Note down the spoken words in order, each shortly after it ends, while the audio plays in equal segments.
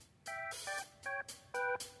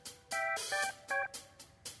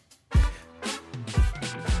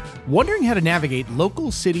Wondering how to navigate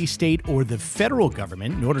local, city, state, or the federal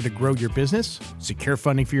government in order to grow your business, secure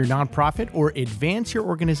funding for your nonprofit, or advance your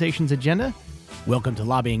organization's agenda? Welcome to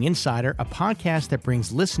Lobbying Insider, a podcast that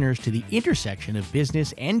brings listeners to the intersection of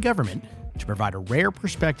business and government to provide a rare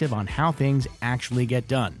perspective on how things actually get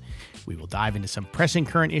done. We will dive into some pressing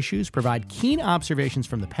current issues, provide keen observations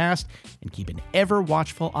from the past, and keep an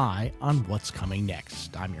ever-watchful eye on what's coming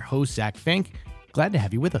next. I'm your host, Zack Fink. Glad to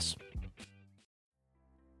have you with us.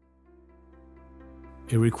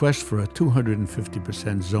 A request for a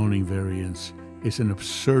 250% zoning variance is an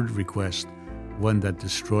absurd request, one that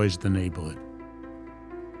destroys the neighborhood.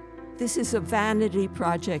 This is a vanity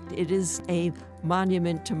project. It is a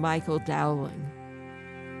monument to Michael Dowling.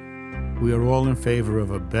 We are all in favor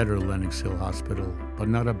of a better Lenox Hill Hospital, but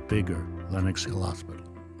not a bigger Lenox Hill Hospital.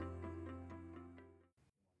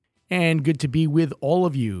 And good to be with all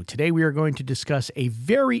of you. Today we are going to discuss a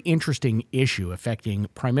very interesting issue affecting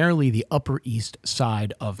primarily the Upper East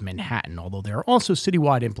Side of Manhattan, although there are also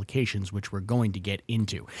citywide implications which we're going to get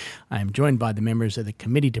into. I am joined by the members of the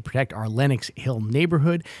Committee to Protect Our Lenox Hill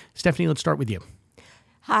Neighborhood. Stephanie, let's start with you.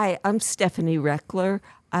 Hi, I'm Stephanie Reckler.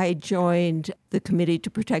 I joined the Committee to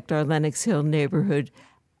Protect Our Lenox Hill Neighborhood.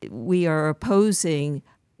 We are opposing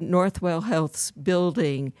Northwell Health's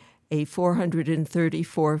building a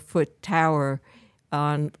 434-foot tower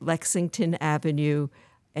on Lexington Avenue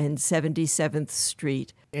and 77th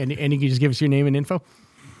Street. And you can just give us your name and info?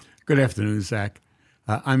 Good afternoon, Zach.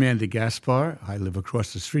 I'm Andy Gaspar. I live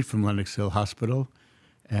across the street from Lenox Hill Hospital,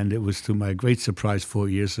 and it was to my great surprise 4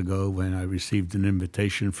 years ago when I received an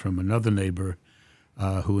invitation from another neighbor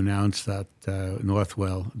who announced that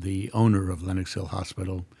Northwell, the owner of Lenox Hill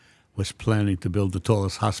Hospital, was planning to build the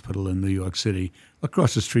tallest hospital in New York City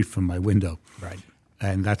across the street from my window. Right.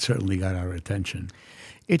 And that certainly got our attention.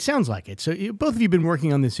 It sounds like it. So both of you have been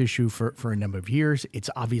working on this issue for a number of years. It's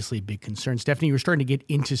obviously a big concern. Stephanie, you were starting to get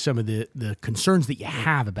into some of the concerns that you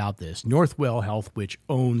have about this. Northwell Health, which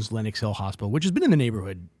owns Lenox Hill Hospital, which has been in the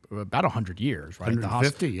neighborhood about 100 years, right?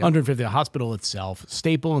 150, yeah. 150, the hospital itself,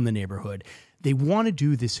 staple in the neighborhood. They want to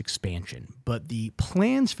do this expansion, but the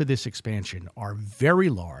plans for this expansion are very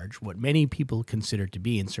large, what many people consider to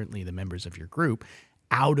be, and certainly the members of your group,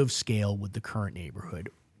 out of scale with the current neighborhood.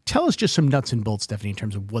 Tell us just some nuts and bolts, Stephanie, in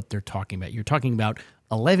terms of what they're talking about. You're talking about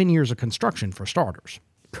 11 years of construction for starters.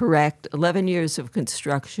 Correct, 11 years of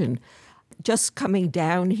construction. Just coming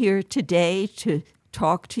down here today to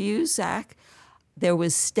talk to you, Zach, there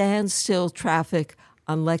was standstill traffic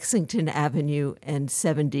on Lexington Avenue and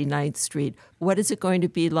 79th Street. What is it going to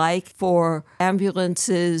be like for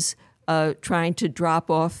ambulances trying to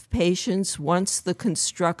drop off patients once the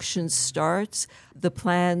construction starts? The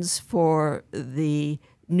plans for the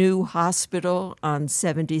new hospital on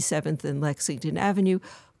 77th and Lexington Avenue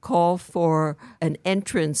call for an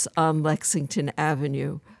entrance on Lexington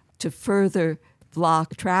Avenue to further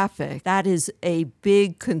block traffic. That is a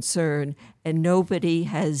big concern, and nobody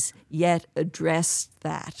has yet addressed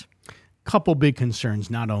that. Couple big concerns,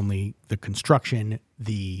 not only the construction,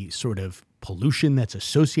 the sort of pollution that's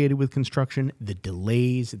associated with construction, the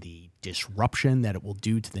delays, the disruption that it will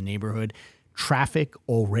do to the neighborhood. Traffic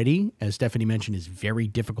already, as Stephanie mentioned, is very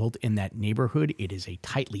difficult in that neighborhood. It is a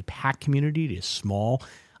tightly packed community. It is small.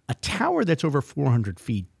 A tower that's over 400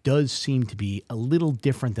 feet does seem to be a little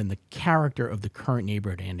different than the character of the current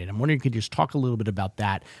neighborhood. And I'm wondering if you could just talk a little bit about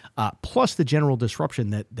that, plus the general disruption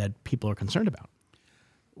that people are concerned about.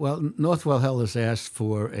 Well, Northwell Health has asked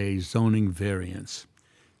for a zoning variance.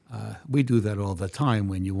 We do that all the time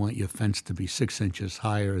when you want your fence to be 6 inches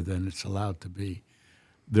higher than it's allowed to be.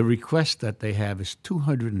 The request that they have is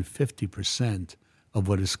 250% of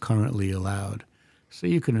what is currently allowed. So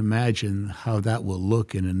you can imagine how that will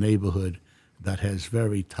look in a neighborhood that has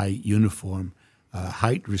very tight uniform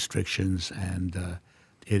height restrictions, and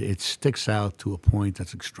it sticks out to a point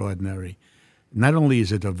that's extraordinary. Not only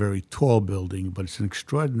is it a very tall building, but it's an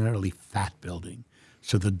extraordinarily fat building.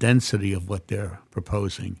 So the density of what they're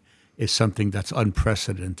proposing is something that's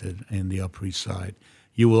unprecedented in the Upper East Side.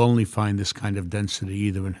 You will only find this kind of density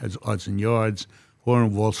either in Hudson Yards or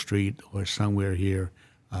on Wall Street or somewhere here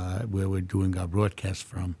where we're doing our broadcast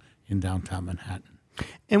from in downtown Manhattan.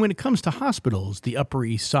 And when it comes to hospitals, the Upper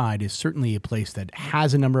East Side is certainly a place that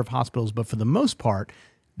has a number of hospitals, but for the most part,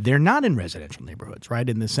 they're not in residential neighborhoods, right?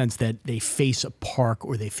 In the sense that they face a park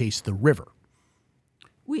or they face the river.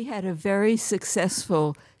 We had a very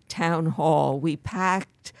successful town hall. We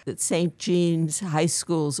packed the St. Jean's High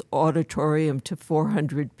School's auditorium to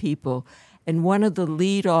 400 people. And one of the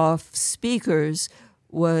lead-off speakers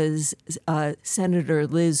was Senator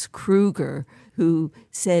Liz Krueger, who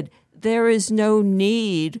said, there is no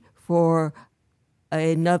need for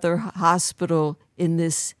another hospital in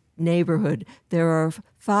this neighborhood. There are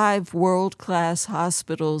 5 world-class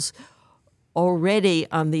hospitals already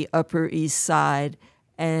on the Upper East Side,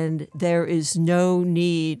 and there is no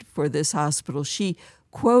need for this hospital. She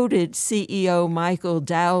quoted CEO Michael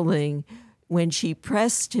Dowling when she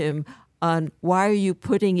pressed him on, why are you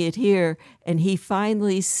putting it here? And he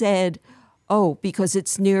finally said, oh, because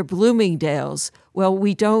it's near Bloomingdale's. Well,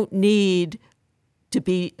 we don't need to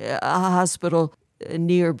be a hospital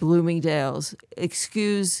near Bloomingdale's.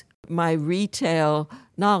 Excuse my retail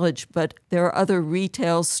knowledge, but there are other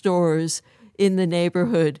retail stores in the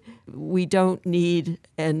neighborhood. We don't need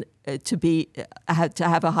to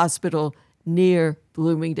have a hospital near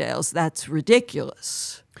Bloomingdale's. That's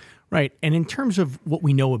ridiculous. Right. And in terms of what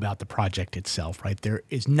we know about the project itself, right, there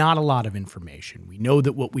is not a lot of information. We know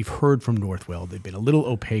that what we've heard from Northwell, they've been a little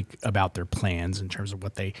opaque about their plans in terms of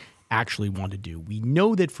what they actually want to do. We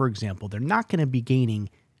know that, for example, they're not going to be gaining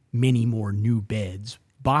many more new beds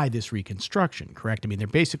by this reconstruction, correct? I mean, they're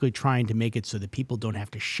basically trying to make it so that people don't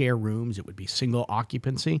have to share rooms. It would be single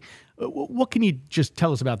occupancy. What can you just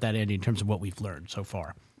tell us about that, Andy, in terms of what we've learned so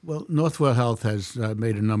far? Well, Northwell Health has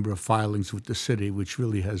made a number of filings with the city, which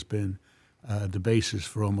really has been the basis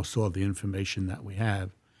for almost all the information that we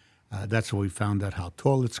have. That's where we found out how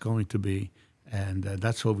tall it's going to be, and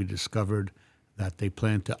that's where we discovered that they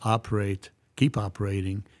plan to keep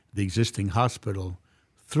operating the existing hospital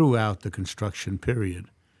throughout the construction period.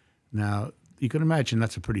 Now, you can imagine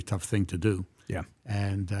that's a pretty tough thing to do. Yeah.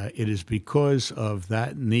 And it is because of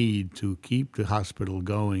that need to keep the hospital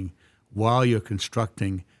going while you're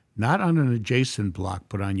constructing, not on an adjacent block,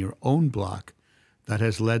 but on your own block, that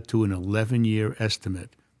has led to an 11-year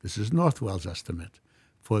estimate. This is Northwell's estimate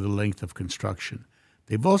for the length of construction.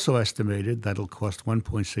 They've also estimated that it'll cost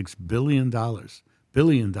 $1.6 billion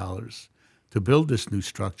to build this new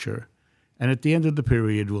structure. And at the end of the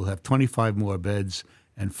period, we'll have 25 more beds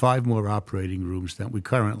and 5 more operating rooms than we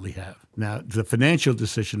currently have. Now, the financial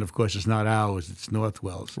decision, of course, is not ours, it's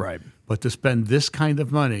Northwell's. Right. But to spend this kind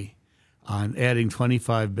of money on adding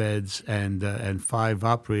 25 beds and 5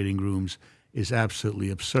 operating rooms is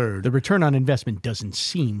absolutely absurd. The return on investment doesn't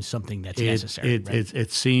seem something that's necessary.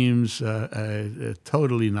 It seems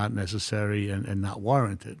totally not necessary and not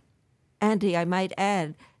warranted. Andy, I might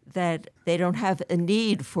add that they don't have a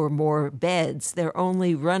need for more beds. They're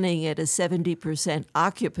only running at a 70%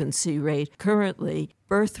 occupancy rate currently.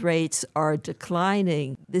 Birth rates are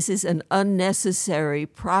declining. This is an unnecessary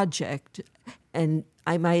project. And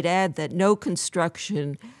I might add that no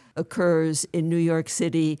construction occurs in New York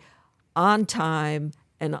City on time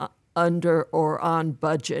and under or on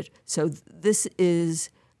budget. So this is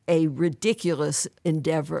a ridiculous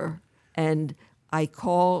endeavor, and I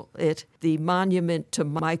call it the monument to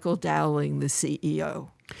Michael Dowling, the CEO.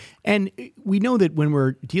 And we know that when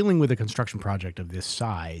we're dealing with a construction project of this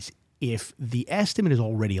size, if the estimate is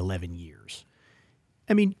already 11 years,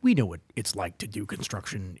 I mean, we know what it's like to do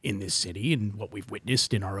construction in this city and what we've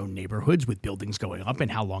witnessed in our own neighborhoods with buildings going up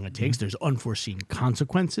and how long it takes. There's unforeseen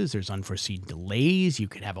consequences. There's unforeseen delays. You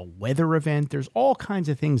could have a weather event. There's all kinds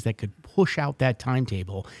of things that could push out that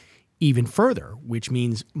timetable even further, which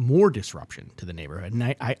means more disruption to the neighborhood.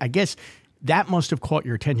 And I guess that must have caught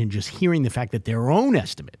your attention, just hearing the fact that their own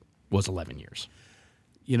estimate was 11 years.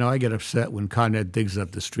 You know, I get upset when Con Ed digs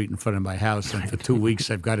up the street in front of my house, and for 2 weeks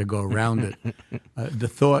I've got to go around it. The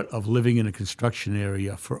thought of living in a construction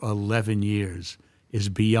area for 11 years is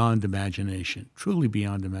beyond imagination, truly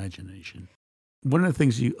beyond imagination. One of the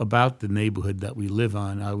things about the neighborhood that we live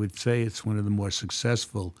on, I would say it's one of the more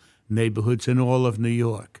successful neighborhoods in all of New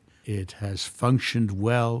York. It has functioned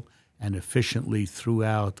well and efficiently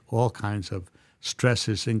throughout all kinds of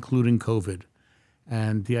stresses, including COVID.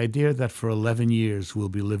 And the idea that for 11 years we'll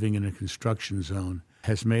be living in a construction zone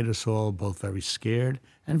has made us all both very scared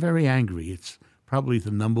and very angry. It's probably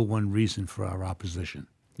the number one reason for our opposition.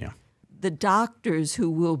 Yeah. The doctors who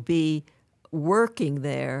will be working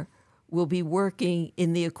there will be working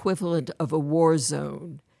in the equivalent of a war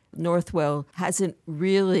zone. Northwell hasn't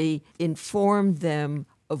really informed them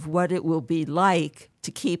of what it will be like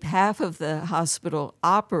to keep half of the hospital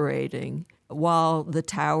operating while the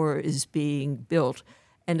tower is being built.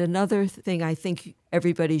 And another thing I think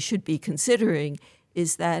everybody should be considering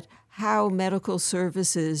is that how medical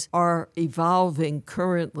services are evolving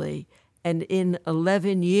currently. And in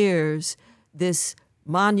 11 years, this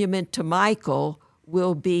monument to Michael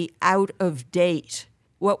will be out of date.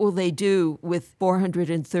 What will they do with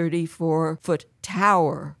 434-foot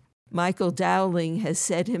tower? Michael Dowling has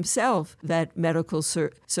said himself that medical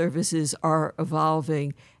services are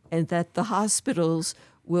evolving, and that the hospitals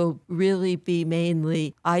will really be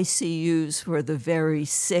mainly ICUs for the very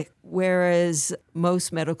sick, whereas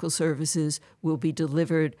most medical services will be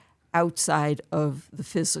delivered outside of the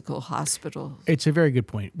physical hospital. It's a very good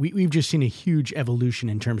point. We've just seen a huge evolution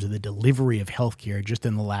in terms of the delivery of healthcare just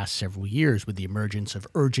in the last several years with the emergence of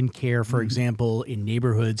urgent care, for example, in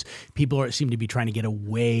neighborhoods. People seem to be trying to get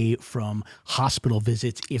away from hospital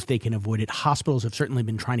visits if they can avoid it. Hospitals have certainly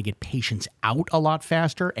been trying to get patients out a lot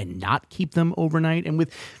faster and not keep them overnight. And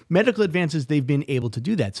with medical advances, they've been able to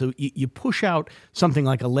do that. So you push out something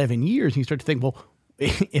like 11 years and you start to think, well,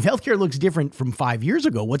 if healthcare looks different from 5 years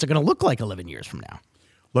ago, what's it going to look like 11 years from now?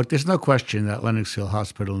 Look, there's no question that Lenox Hill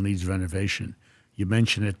Hospital needs renovation. You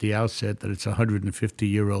mentioned at the outset that it's a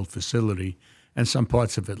 150-year-old facility, and some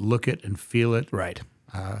parts of it look it and feel it. Right.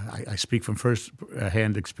 I speak from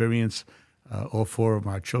first-hand experience. All four of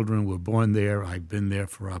my children were born there. I've been there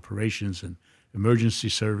for operations and emergency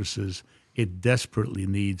services. It desperately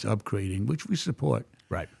needs upgrading, which we support.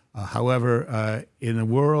 Right. However, in a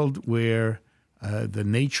world where the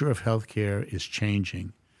nature of healthcare is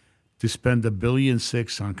changing, to spend $1.6 billion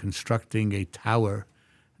on constructing a tower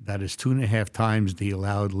that is 2.5 times the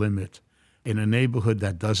allowed limit in a neighborhood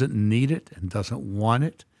that doesn't need it and doesn't want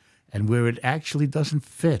it, and where it actually doesn't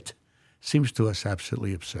fit, seems to us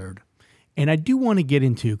absolutely absurd. And I do want to get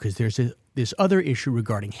into, because there's this other issue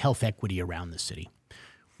regarding health equity around the city.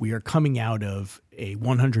 We are coming out of a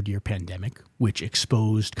 100-year pandemic, which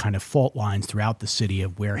exposed kind of fault lines throughout the city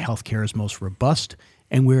of where healthcare is most robust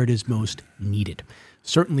and where it is most needed.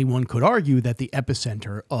 Certainly one could argue that the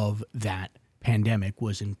epicenter of that pandemic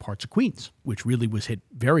was in parts of Queens, which really was hit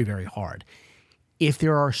very, very hard. If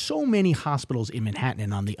there are so many hospitals in Manhattan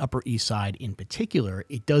and on the Upper East Side in particular,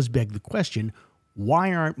 it does beg the question,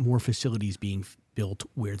 why aren't more facilities being built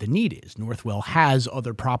where the need is? Northwell has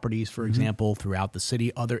other properties, for example, throughout the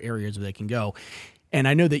city, other areas where they can go. And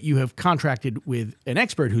I know that you have contracted with an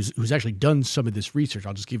expert who's actually done some of this research.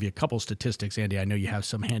 I'll just give you a couple statistics, Andy. I know you have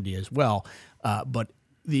some handy as well. But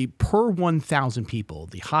the per 1,000 people,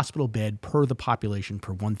 the hospital bed per the population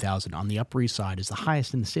per 1,000 on the Upper East Side is the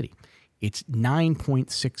highest in the city. It's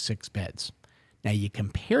 9.66 beds. Now you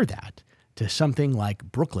compare that to something like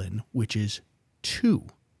Brooklyn, which is 2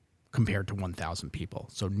 compared to 1,000 people.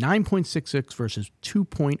 So 9.66 versus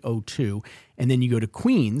 2.02. And then you go to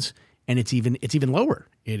Queens, and it's even lower.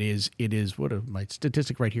 It is what are my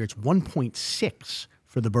statistic right here? It's 1.6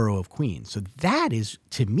 for the borough of Queens. So that is,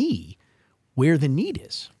 to me, where the need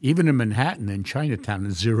is. Even in Manhattan and Chinatown,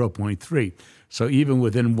 it's 0.3. So even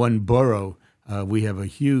within one borough, we have a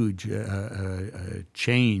huge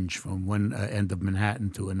change from one end of Manhattan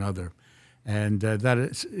to another. And that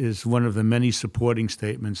is one of the many supporting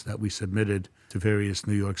statements that we submitted to various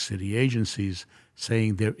New York City agencies,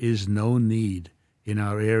 saying there is no need in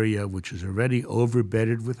our area, which is already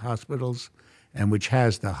overbedded with hospitals and which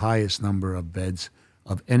has the highest number of beds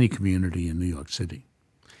of any community in New York City.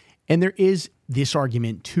 And there is this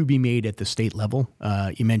argument to be made at the state level.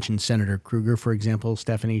 You mentioned Senator Kruger, for example,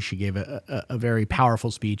 Stephanie. She gave a very powerful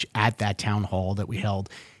speech at that town hall that we held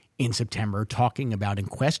in September, talking about and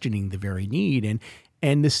questioning the very need.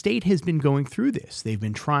 And the state has been going through this. They've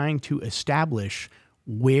been trying to establish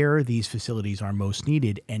where these facilities are most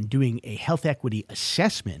needed and doing a health equity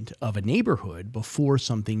assessment of a neighborhood before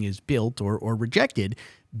something is built or rejected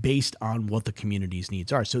based on what the community's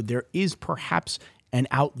needs are. So there is perhaps an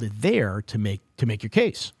outlet there to make your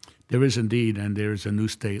case. There is indeed, and there is a new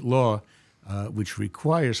state law which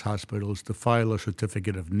requires hospitals to file a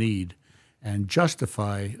certificate of need and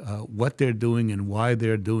justify what they're doing and why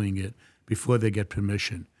they're doing it before they get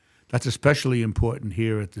permission. That's especially important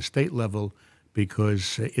here at the state level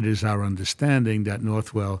because it is our understanding that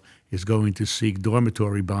Northwell is going to seek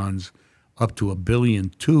dormitory bonds, up to $1.2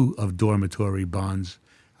 billion of dormitory bonds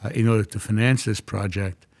in order to finance this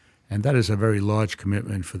project. And that is a very large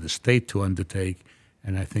commitment for the state to undertake.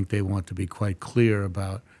 And I think they want to be quite clear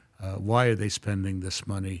about why are they spending this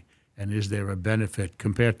money and is there a benefit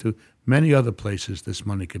compared to many other places this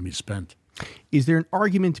money can be spent. Is there an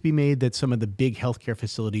argument to be made that some of the big healthcare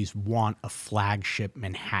facilities want a flagship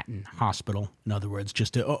Manhattan hospital? In other words,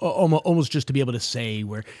 just to almost just to be able to say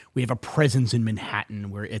where we have a presence in Manhattan,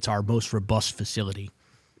 where it's our most robust facility.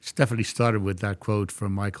 Stephanie started with that quote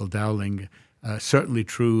from Michael Dowling, certainly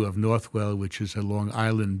true of Northwell, which is a Long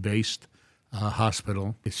Island-based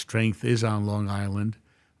hospital. Its strength is on Long Island.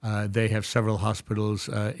 They have several hospitals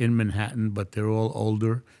in Manhattan, but they're all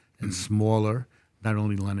older and smaller. Not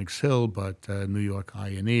only Lenox Hill, but New York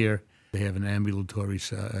Pioneer. They have an ambulatory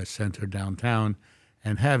center downtown.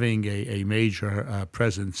 And having a major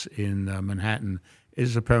presence in Manhattan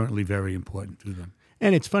is apparently very important to them.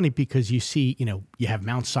 And it's funny because you see, you have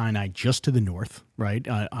Mount Sinai just to the north, right,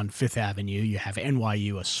 on Fifth Avenue. You have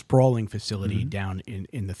NYU, a sprawling facility down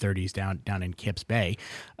in the 30s, down in Kips Bay.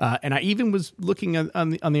 And I even was looking on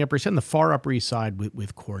the Upper East Side, on the far Upper East Side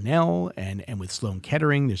with Cornell and with Sloan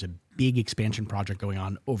Kettering. There's a big expansion project going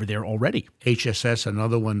on over there already. HSS,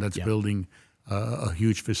 another one that's building a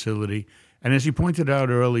huge facility. And as you pointed out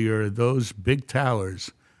earlier, those big towers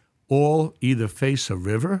all either face a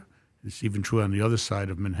river. It's even true on the other side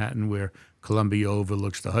of Manhattan where Columbia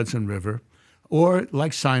overlooks the Hudson River, or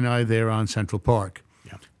like Sinai there on Central Park.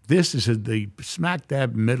 Yeah. This is the smack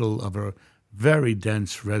dab middle of a very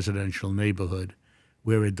dense residential neighborhood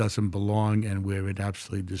where it doesn't belong and where it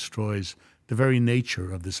absolutely destroys the very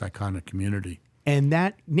nature of this iconic community. And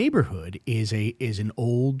that neighborhood is an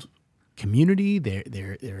old community.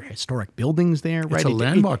 There are historic buildings there, right? It's a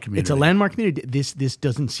landmark community. It's a landmark community. This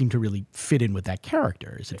doesn't seem to really fit in with that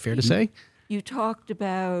character. Is it fair to say? You talked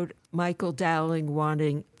about Michael Dowling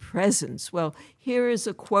wanting presence. Well, here is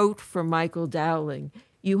a quote from Michael Dowling.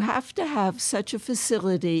 You have to have such a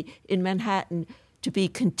facility in Manhattan to be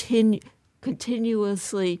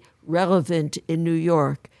continuously relevant in New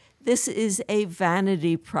York. This is a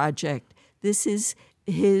vanity project. This is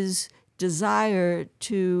his desire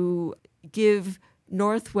to give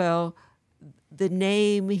Northwell the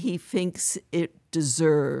name he thinks it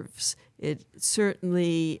deserves. It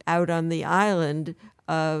certainly, out on the island,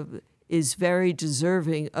 is very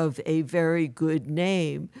deserving of a very good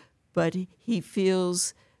name, but he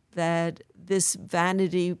feels that this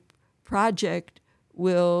vanity project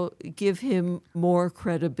will give him more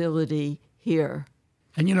credibility here.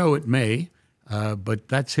 And it may, but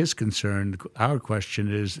that's his concern. Our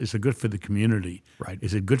question is it good for the community? Right.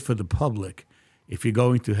 Is it good for the public? If you're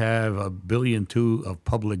going to have $1.2 billion of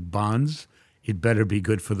public bonds, it better be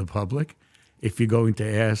good for the public. If you're going to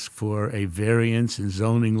ask for a variance in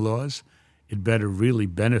zoning laws, it better really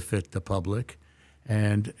benefit the public.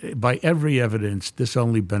 And by every evidence, this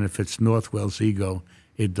only benefits Northwell's ego.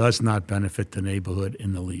 It does not benefit the neighborhood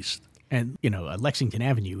in the least. And, Lexington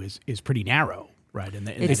Avenue is pretty narrow, right, in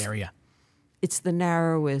that area. It's the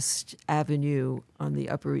narrowest avenue on the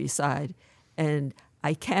Upper East Side. And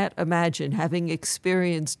I can't imagine, having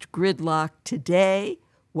experienced gridlock today,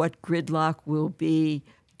 what gridlock will be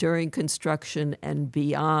during construction and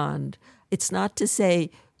beyond. It's not to say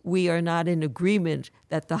we are not in agreement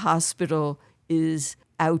that the hospital is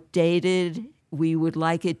outdated. We would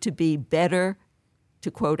like it to be better, to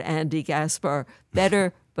quote Andy Gaspar,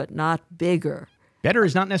 better but not bigger. Better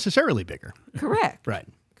is not necessarily bigger. Correct. Right.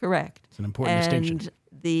 Correct. It's an important distinction.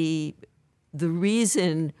 And the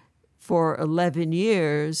reason for 11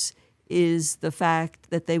 years is the fact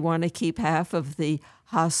that they want to keep half of the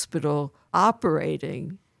hospital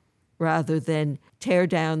operating rather than tear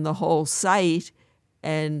down the whole site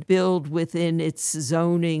and build within its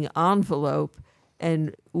zoning envelope.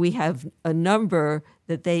 And we have a number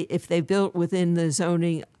that if they built within the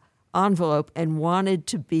zoning envelope and wanted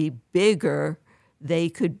to be bigger, they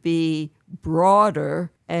could be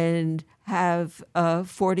broader and have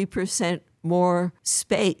 40% more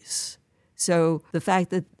space. So the fact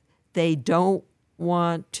that they don't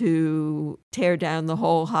want to tear down the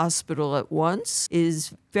whole hospital at once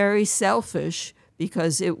is very selfish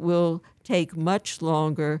because it will take much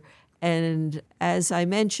longer. And as I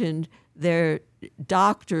mentioned, their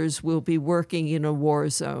doctors will be working in a war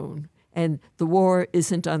zone. And the war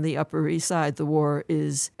isn't on the Upper East Side. The war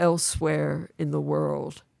is elsewhere in the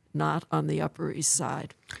world, not on the Upper East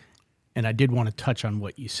Side. And I did want to touch on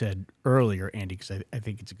what you said earlier, Andy, because I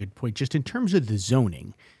think it's a good point. Just in terms of the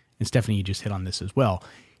zoning, and Stephanie, you just hit on this as well,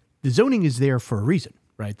 the zoning is there for a reason,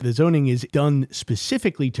 right? The zoning is done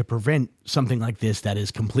specifically to prevent something like this that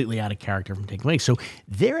is completely out of character from taking place. So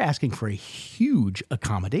they're asking for a huge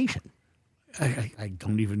accommodation. I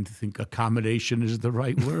don't even think accommodation is the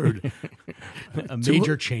right word. A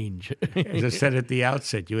major change. As I said at the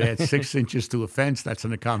outset, you add 6 inches to a fence, that's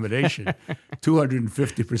an accommodation.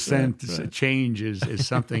 250% change is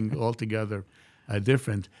something altogether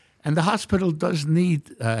different. And the hospital does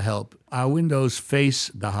need help. Our windows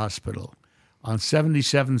face the hospital. On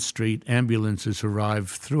 77th Street, ambulances arrive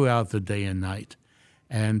throughout the day and night,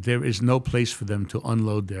 and there is no place for them to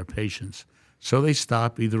unload their patients. So they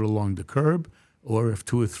stop either along the curb, or if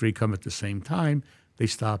 2 or 3 come at the same time, they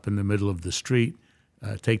stop in the middle of the street,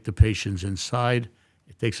 take the patients inside.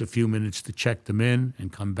 It takes a few minutes to check them in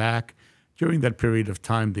and come back. During that period of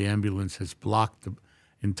time, the ambulance has blocked the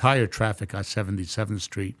entire traffic on 77th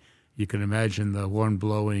Street. You can imagine the horn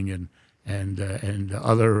blowing and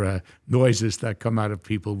other noises that come out of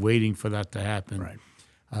people waiting for that to happen.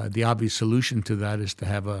 Right. The obvious solution to that is to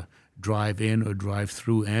have a drive-in or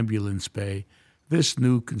drive-through ambulance bay. This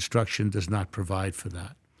new construction does not provide for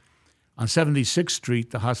that. On 76th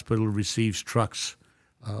Street, the hospital receives trucks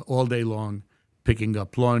all day long, picking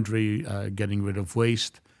up laundry, getting rid of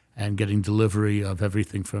waste, and getting delivery of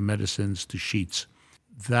everything from medicines to sheets.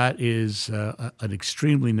 That is an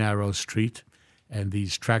extremely narrow street, and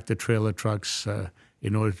these tractor-trailer trucks,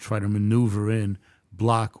 in order to try to maneuver in,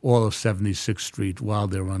 block all of 76th Street while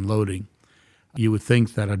they're unloading. You would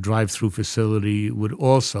think that a drive-through facility would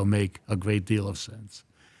also make a great deal of sense.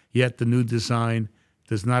 Yet the new design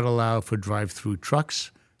does not allow for drive-through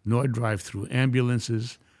trucks nor drive-through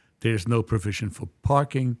ambulances. There's no provision for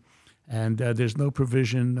parking, and there's no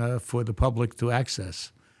provision for the public to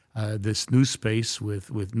access this new space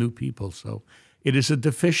with new people. So it is a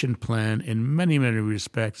deficient plan in many, many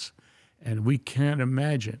respects, and we can't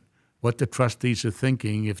imagine what the trustees are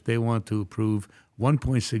thinking if they want to approve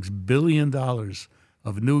 $1.6 billion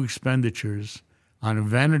of new expenditures on a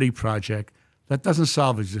vanity project that doesn't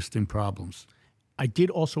solve existing problems. I did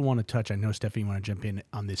also want to touch, I know, Stephanie, you want to jump in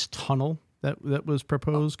on this tunnel that was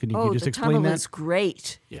proposed. Can you just explain that? The tunnel is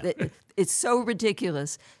great. Yeah. It's so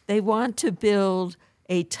ridiculous. They want to build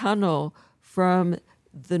a tunnel from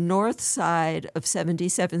the north side of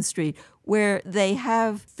 77th Street where they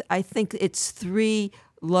have, I think it's 3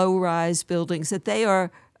 low-rise buildings that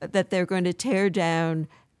they're going to tear down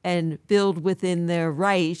and build within their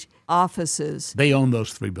right offices. They own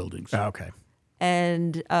those 3 buildings. Oh, okay.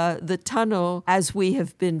 And the tunnel, as we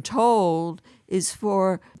have been told, is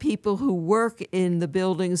for people who work in the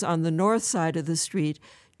buildings on the north side of the street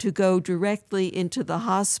to go directly into the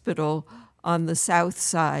hospital on the south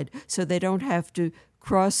side, so they don't have to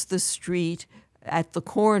cross the street at the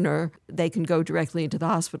corner. They can go directly into the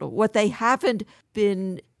hospital. What they haven't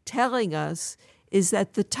been telling us is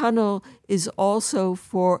that the tunnel is also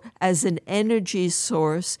as an energy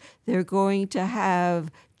source. They're going to have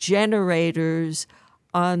generators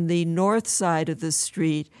on the north side of the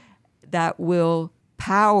street that will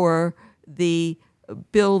power the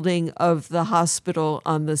building of the hospital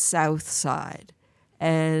on the south side.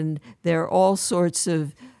 And there are all sorts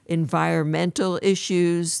of environmental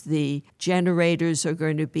issues. The generators are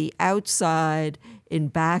going to be outside in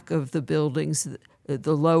back of the buildings,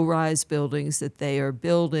 the low-rise buildings that they are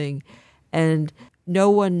building. And no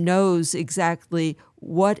one knows exactly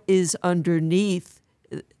what is underneath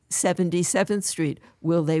 77th Street.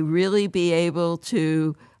 Will they really be able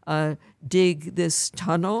to dig this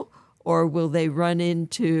tunnel, or will they run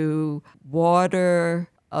into water,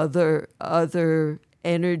 other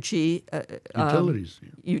energy utilities?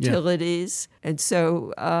 Yeah. And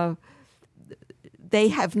so they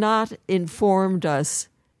have not informed us.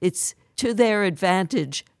 It's to their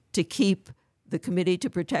advantage to keep the Committee to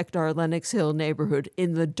Protect Our Lenox Hill Neighborhood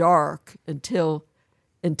in the dark until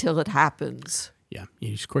it happens. Yeah,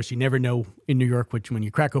 of course, you never know in New York when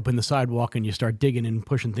you crack open the sidewalk and you start digging and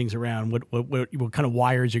pushing things around, what kind of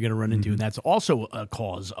wires you're going to run into. And that's also a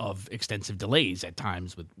cause of extensive delays at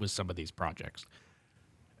times with some of these projects.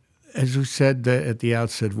 As we said at the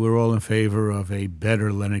outset, we're all in favor of a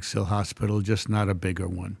better Lenox Hill Hospital, just not a bigger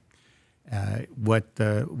one. What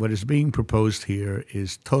is being proposed here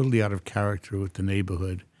is totally out of character with the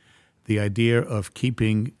neighborhood. The idea of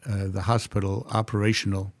keeping the hospital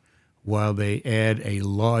operational while they add a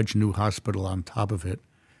large new hospital on top of it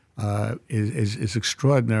is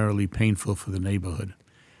extraordinarily painful for the neighborhood.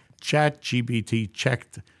 ChatGPT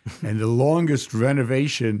checked, and the longest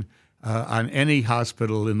renovation on any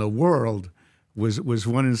hospital in the world was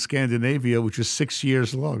one in Scandinavia, which was 6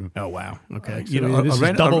 years long. Oh, wow. Okay. So this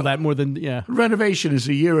is double that more than, yeah. Renovation is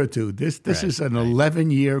a year or two. This is an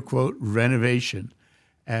 11-year, quote, renovation.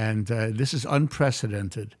 And this is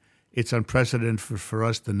unprecedented. It's unprecedented for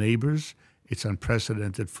us, the neighbors. It's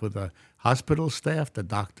unprecedented for the hospital staff, the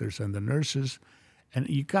doctors and the nurses. And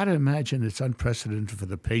you got to imagine it's unprecedented for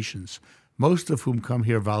the patients, most of whom come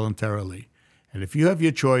here voluntarily. And if you have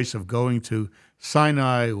your choice of going to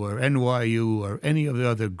Sinai or NYU or any of the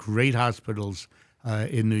other great hospitals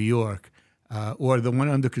in New York, or the one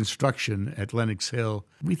under construction at Lenox Hill,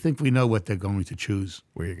 we think we know what they're going to choose.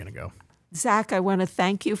 Where you're going to go. Zach, I want to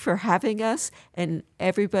thank you for having us, and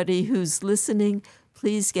everybody who's listening,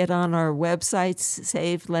 please get on our website,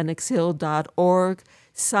 savelenoxhill.org,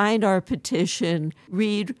 sign our petition,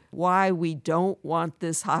 read why we don't want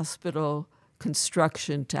this hospital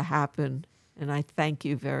construction to happen. And I thank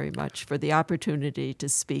you very much for the opportunity to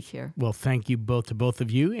speak here. Well, thank you to both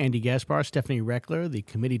of you, Andy Gaspar, Stephanie Reckler, the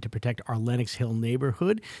Committee to Protect Our Lenox Hill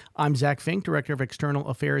Neighborhood. I'm Zack Fink, Director of External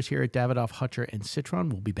Affairs here at Davidoff, Hutcher, and Citron.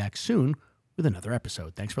 We'll be back soon with another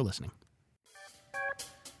episode. Thanks for listening.